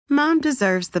Mom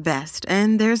deserves the best,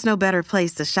 and there's no better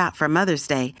place to shop for Mother's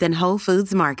Day than Whole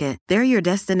Foods Market. They're your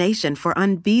destination for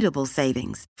unbeatable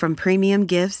savings, from premium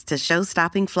gifts to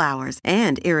show-stopping flowers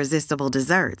and irresistible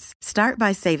desserts. Start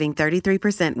by saving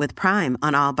 33% with Prime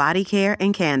on all body care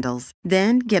and candles.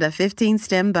 Then get a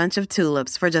 15-stem bunch of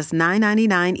tulips for just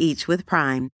 $9.99 each with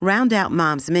Prime. Round out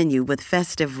Mom's menu with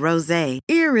festive rosé,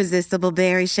 irresistible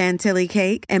berry chantilly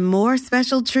cake, and more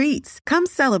special treats. Come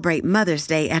celebrate Mother's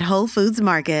Day at Whole Foods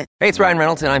Market. Hey, it's Ryan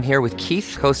Reynolds, and I'm here with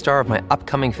Keith, co-star of my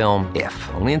upcoming film, If,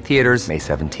 only in theaters May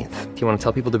 17th. Do you want to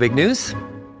tell people the big news?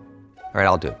 All right,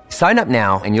 I'll do it. Sign up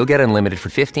now and you'll get unlimited for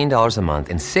 $15 a month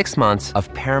and 6 months of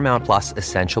Paramount Plus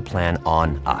Essential Plan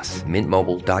on us.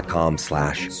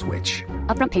 MintMobile.com/switch.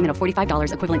 Upfront payment of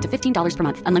 $45 equivalent to $15 per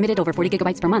month. Unlimited over 40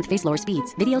 gigabytes per month. Face lower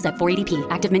speeds. Videos at 480p.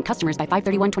 Active Mint customers by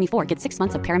 531.24 get 6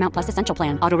 months of Paramount Plus Essential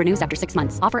Plan. Auto renews after 6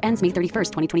 months. Offer ends May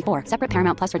 31st, 2024. Separate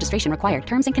Paramount Plus registration required.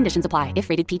 Terms and conditions apply if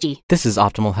rated PG. This is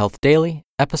Optimal Health Daily,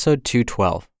 episode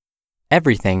 212.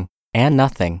 Everything and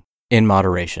Nothing in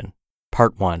Moderation,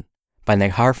 Part 1, by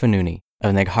Neghar Fonooni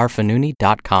of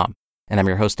negharfonooni.com. And I'm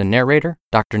your host and narrator,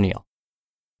 Dr. Neil.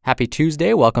 Happy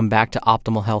Tuesday. Welcome back to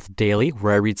Optimal Health Daily,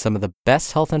 where I read some of the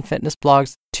best health and fitness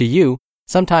blogs to you,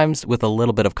 sometimes with a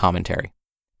little bit of commentary.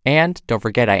 And don't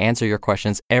forget, I answer your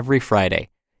questions every Friday.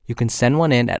 You can send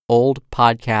one in at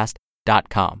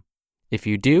oldpodcast.com. If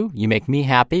you do, you make me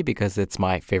happy because it's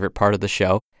my favorite part of the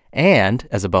show. And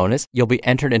as a bonus, you'll be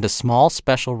entered into small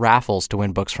special raffles to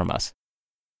win books from us.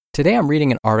 Today I'm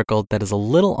reading an article that is a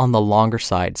little on the longer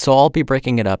side, so I'll be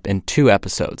breaking it up in 2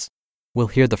 episodes. We'll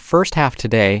hear the first half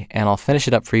today, and I'll finish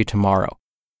it up for you tomorrow.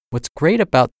 What's great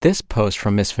about this post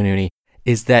from Ms. Fonooni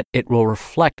is that it will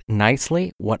reflect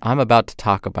nicely what I'm about to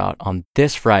talk about on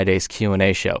this Friday's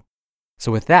Q&A show.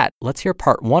 So with that, let's hear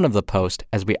part 1 of the post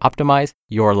as we optimize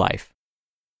your life.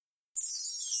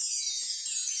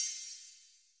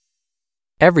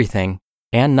 Everything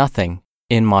and Nothing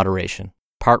in Moderation,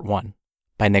 Part 1.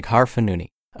 By Neghar Fonooni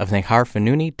of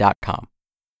negharfonooni.com.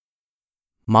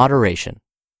 Moderation.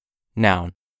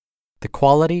 Noun. The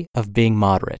quality of being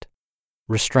moderate.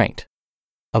 Restraint.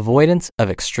 Avoidance of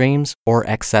extremes or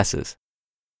excesses.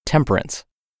 Temperance.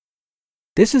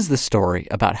 This is the story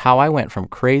about how I went from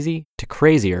crazy to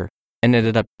crazier and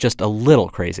ended up just a little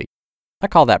crazy. I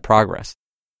call that progress.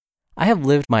 I have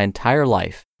lived my entire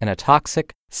life in a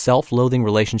toxic, self-loathing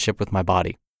relationship with my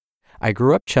body. I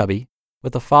grew up chubby,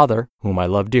 with a father, whom I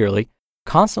love dearly,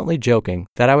 constantly joking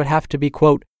that I would have to be,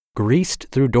 quote, greased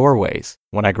through doorways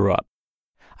when I grew up.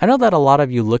 I know that a lot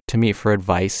of you look to me for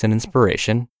advice and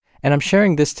inspiration, and I'm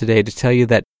sharing this today to tell you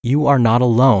that you are not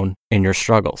alone in your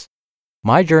struggles.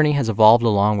 My journey has evolved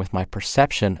along with my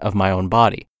perception of my own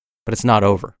body, but it's not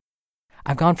over.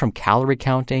 I've gone from calorie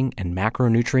counting and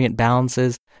macronutrient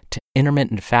balances to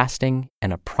intermittent fasting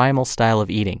and a primal style of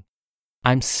eating.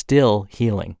 I'm still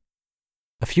healing.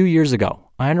 A few years ago,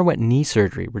 I underwent knee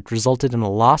surgery, which resulted in a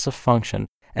loss of function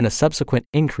and a subsequent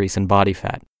increase in body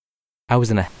fat. I was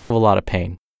in a hell of a lot of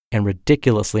pain and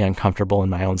ridiculously uncomfortable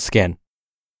in my own skin.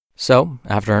 So,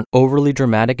 after an overly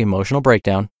dramatic emotional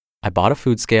breakdown, I bought a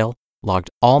food scale,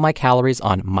 logged all my calories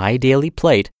on My Daily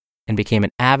Plate, and became an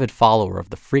avid follower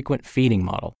of the frequent feeding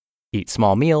model. Eat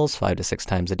small meals 5 to 6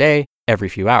 times a day, every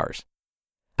few hours.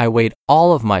 I weighed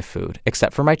all of my food,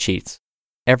 except for my cheats,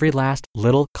 every last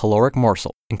little caloric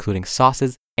morsel, including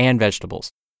sauces and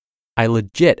vegetables. I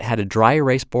legit had a dry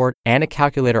erase board and a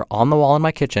calculator on the wall in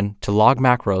my kitchen to log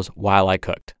macros while I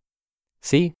cooked.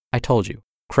 See, I told you,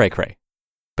 cray cray.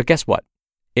 But guess what?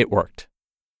 It worked.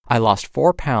 I lost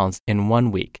 4 pounds in 1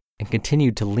 week and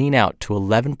continued to lean out to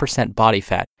 11% body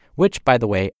fat, which, by the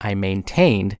way, I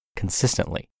maintained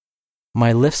consistently.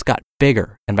 My lifts got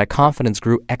bigger and my confidence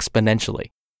grew exponentially.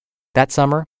 That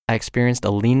summer, I experienced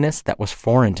a leanness that was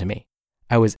foreign to me.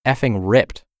 I was effing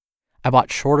ripped. I bought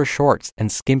shorter shorts and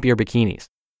skimpier bikinis.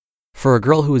 For a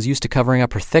girl who was used to covering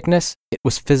up her thickness, it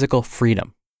was physical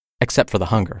freedom, except for the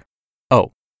hunger.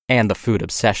 Oh, and the food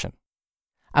obsession.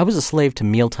 I was a slave to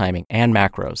meal timing and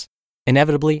macros.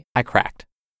 Inevitably, I cracked.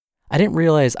 I didn't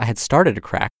realize I had started to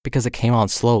crack because it came on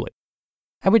slowly.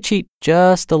 I would cheat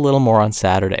just a little more on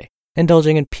Saturday,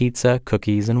 indulging in pizza,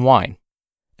 cookies, and wine.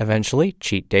 Eventually,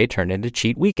 cheat day turned into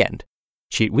cheat weekend.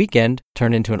 Cheat weekend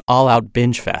turned into an all-out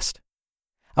binge fest.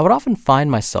 I would often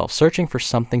find myself searching for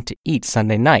something to eat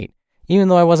Sunday night, even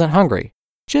though I wasn't hungry,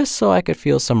 just so I could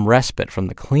feel some respite from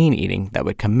the clean eating that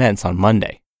would commence on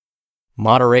Monday.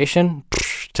 Moderation?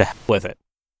 Pfft, to hell with it.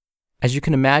 As you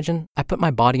can imagine, I put my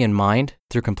body and mind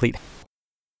through complete hell.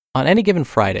 On any given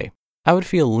Friday, I would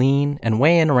feel lean and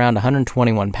weigh in around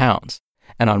 121 pounds,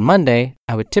 and on Monday,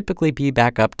 I would typically be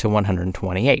back up to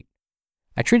 128.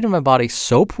 I treated my body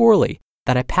so poorly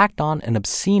that I packed on an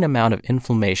obscene amount of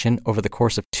inflammation over the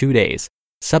course of 2 days,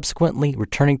 subsequently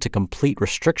returning to complete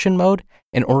restriction mode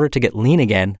in order to get lean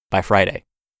again by Friday.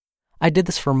 I did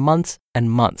this for months and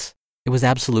months. It was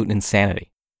absolute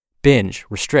insanity. Binge,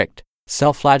 restrict,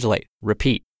 self-flagellate,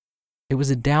 repeat. It was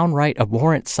a downright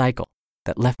abhorrent cycle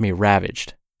that left me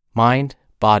ravaged, mind,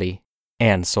 body,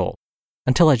 and soul,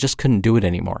 until I just couldn't do it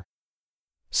anymore.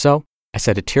 So, I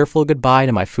said a tearful goodbye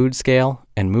to my food scale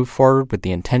and moved forward with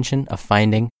the intention of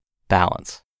finding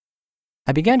balance.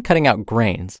 I began cutting out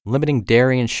grains, limiting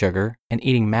dairy and sugar, and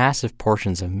eating massive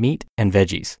portions of meat and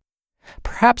veggies.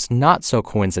 Perhaps not so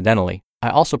coincidentally,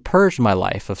 I also purged my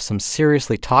life of some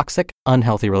seriously toxic,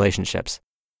 unhealthy relationships.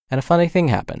 And a funny thing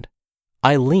happened.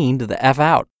 I leaned the F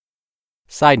out.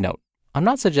 Side note, I'm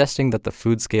not suggesting that the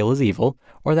food scale is evil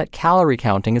or that calorie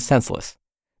counting is senseless.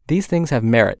 These things have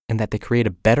merit in that they create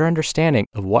a better understanding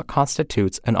of what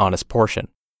constitutes an honest portion.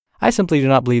 I simply do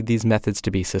not believe these methods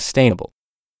to be sustainable.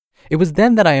 It was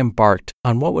then that I embarked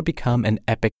on what would become an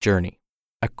epic journey,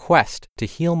 a quest to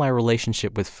heal my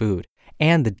relationship with food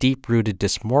and the deep-rooted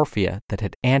dysmorphia that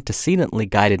had antecedently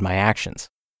guided my actions.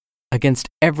 Against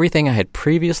everything I had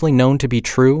previously known to be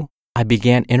true, I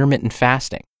began intermittent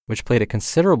fasting, which played a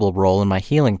considerable role in my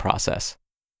healing process.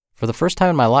 For the first time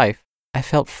in my life, I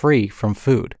felt free from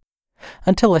food,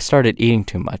 until I started eating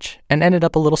too much and ended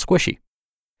up a little squishy.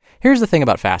 Here's the thing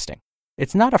about fasting.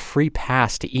 It's not a free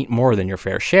pass to eat more than your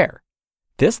fair share.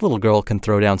 This little girl can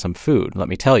throw down some food, let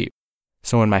me tell you.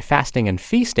 So when my fasting and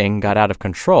feasting got out of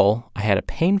control, I had a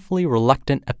painfully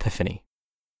reluctant epiphany.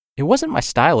 It wasn't my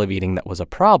style of eating that was a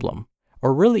problem,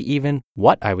 or really even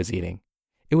what I was eating.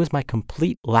 It was my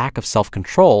complete lack of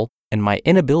self-control and my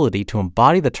inability to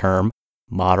embody the term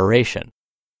moderation.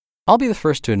 I'll be the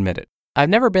first to admit it. I've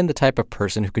never been the type of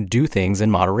person who can do things in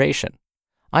moderation.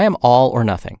 I am all or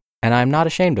nothing, and I am not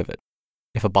ashamed of it.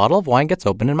 If a bottle of wine gets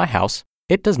opened in my house,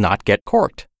 it does not get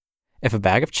corked. If a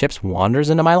bag of chips wanders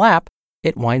into my lap,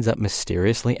 it winds up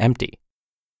mysteriously empty.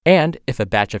 And if a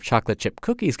batch of chocolate chip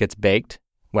cookies gets baked,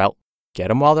 well, get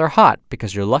them while they're hot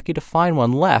because you're lucky to find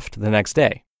one left the next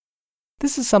day.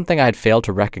 This is something I had failed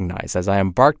to recognize as I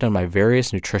embarked on my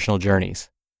various nutritional journeys.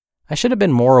 I should have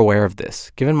been more aware of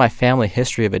this, given my family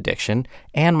history of addiction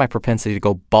and my propensity to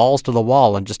go balls to the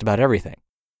wall on just about everything.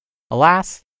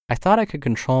 Alas, I thought I could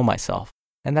control myself,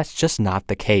 and that's just not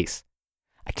the case.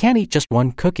 I can't eat just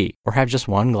one cookie or have just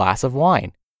one glass of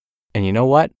wine. And you know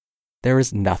what? There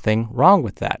is nothing wrong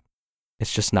with that.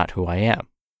 It's just not who I am.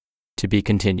 To be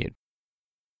continued.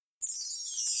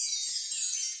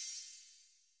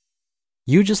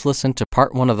 You just listened to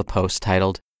part 1 of the post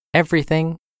titled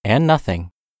Everything and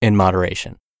Nothing in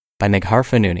Moderation by Neghar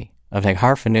Fonooni of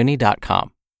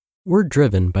negharfonooni.com. We're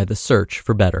driven by the search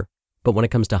for better, but when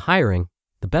it comes to hiring,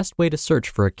 the best way to search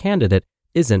for a candidate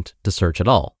isn't to search at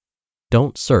all.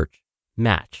 Don't search,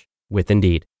 match with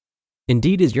Indeed.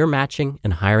 Indeed is your matching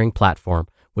and hiring platform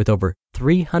with over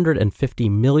 350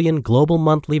 million global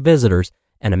monthly visitors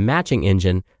and a matching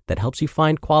engine that helps you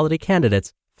find quality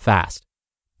candidates fast.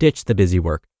 Ditch the busy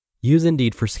work. Use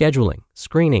Indeed for scheduling,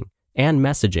 screening, and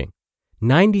messaging.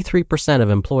 93%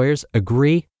 of employers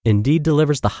agree Indeed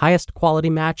delivers the highest quality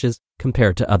matches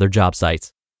compared to other job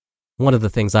sites. One of the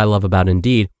things I love about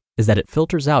Indeed is that it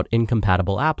filters out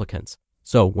incompatible applicants.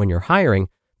 So when you're hiring,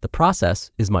 the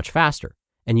process is much faster,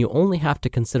 and you only have to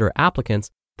consider applicants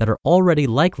that are already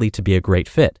likely to be a great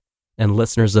fit. And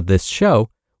listeners of this show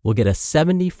will get a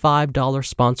 $75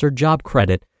 sponsored job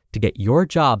credit to get your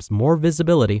jobs more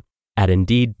visibility at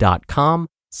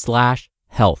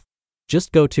Indeed.com/health.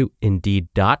 Just go to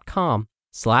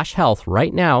Indeed.com/health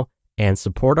right now and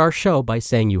support our show by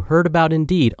saying you heard about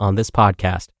Indeed on this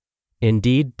podcast.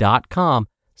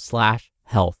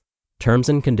 Indeed.com/health. Terms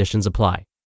and conditions apply.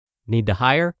 Need to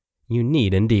hire? You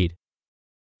need Indeed.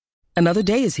 Another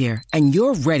day is here, and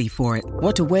you're ready for it.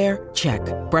 What to wear? Check.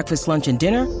 Breakfast, lunch, and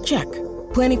dinner? Check.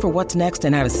 Planning for what's next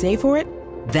and how to save for it?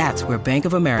 That's where Bank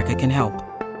of America can help.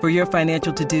 For your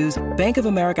financial to-dos, Bank of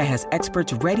America has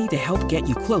experts ready to help get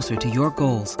you closer to your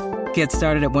goals. Get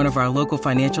started at one of our local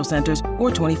financial centers or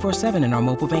 24/7 in our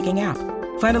mobile banking app.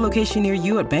 Find a location near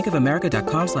you at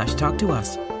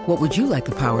bankofamerica.com/talktous. What would you like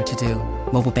the power to do?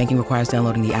 Mobile banking requires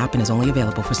downloading the app and is only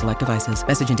available for select devices.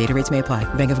 Message and data rates may apply.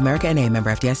 Bank of America N.A.,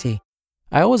 member FDIC.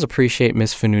 I always appreciate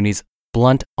Ms. Fonooni's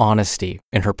blunt honesty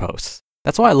in her posts.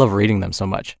 That's why I love reading them so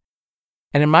much.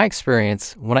 And in my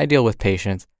experience, when I deal with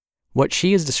patients, what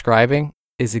she is describing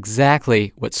is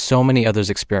exactly what so many others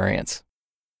experience.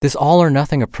 This all or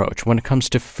nothing approach when it comes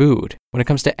to food, when it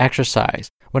comes to exercise,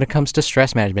 when it comes to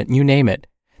stress management, you name it.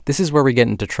 This is where we get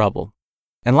into trouble.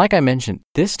 And like I mentioned,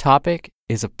 this topic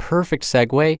is a perfect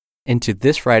segue into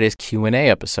this Friday's Q&A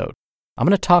episode. I'm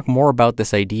going to talk more about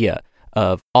this idea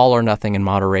of all or nothing in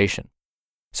moderation.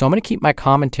 So I'm going to keep my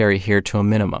commentary here to a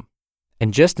minimum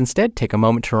and just instead take a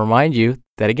moment to remind you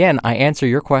that, again, I answer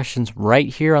your questions right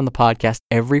here on the podcast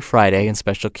every Friday in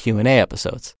special Q&A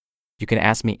episodes. You can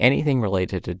ask me anything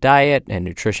related to diet and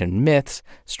nutrition myths,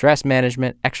 stress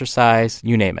management, exercise,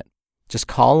 you name it. Just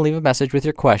call and leave a message with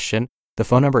your question. The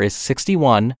phone number is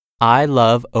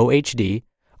 61-I-LOVE-OHD,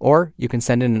 or you can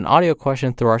send in an audio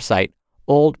question through our site,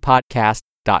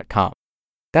 oldpodcast.com.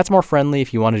 That's more friendly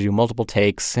if you want to do multiple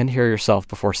takes and hear yourself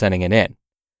before sending it in.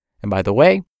 And by the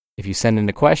way, if you send in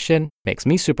a question, it makes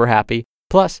me super happy.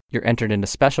 Plus, you're entered into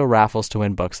special raffles to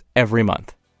win books every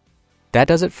month. That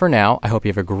does it for now. I hope you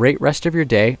have a great rest of your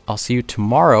day. I'll see you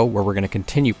tomorrow where we're going to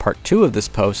continue part 2 of this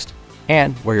post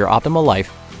and where your optimal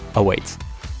life awaits.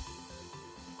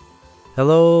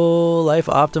 Hello, Life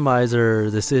Optimizer.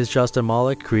 This is Justin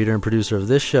Malik, creator and producer of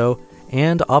this show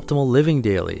and Optimal Living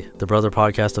Daily, the brother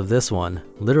podcast of this one.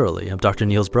 Literally, I'm Dr.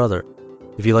 Neil's brother.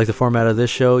 If you like the format of this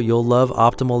show, you'll love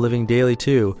Optimal Living Daily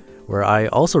too, where I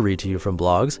also read to you from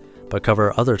blogs, but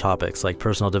cover other topics like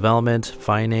personal development,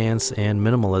 finance, and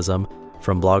minimalism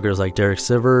from bloggers like Derek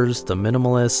Sivers, The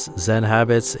Minimalists, Zen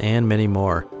Habits, and many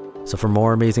more. So for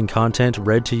more amazing content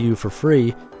read to you for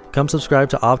free, come subscribe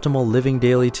to Optimal Living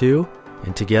Daily too,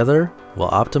 and together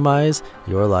we'll optimize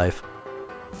your life.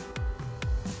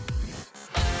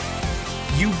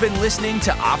 You've been listening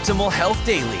to Optimal Health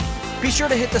Daily. Be sure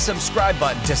to hit the subscribe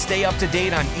button to stay up to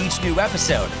date on each new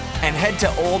episode, and head to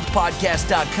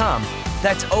oldpodcast.com.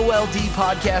 That's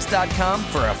oldpodcast.com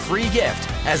for a free gift,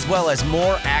 as well as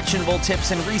more actionable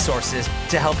tips and resources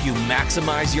to help you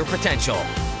maximize your potential.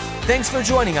 Thanks for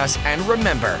joining us, and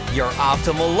remember, your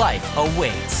optimal life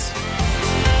awaits.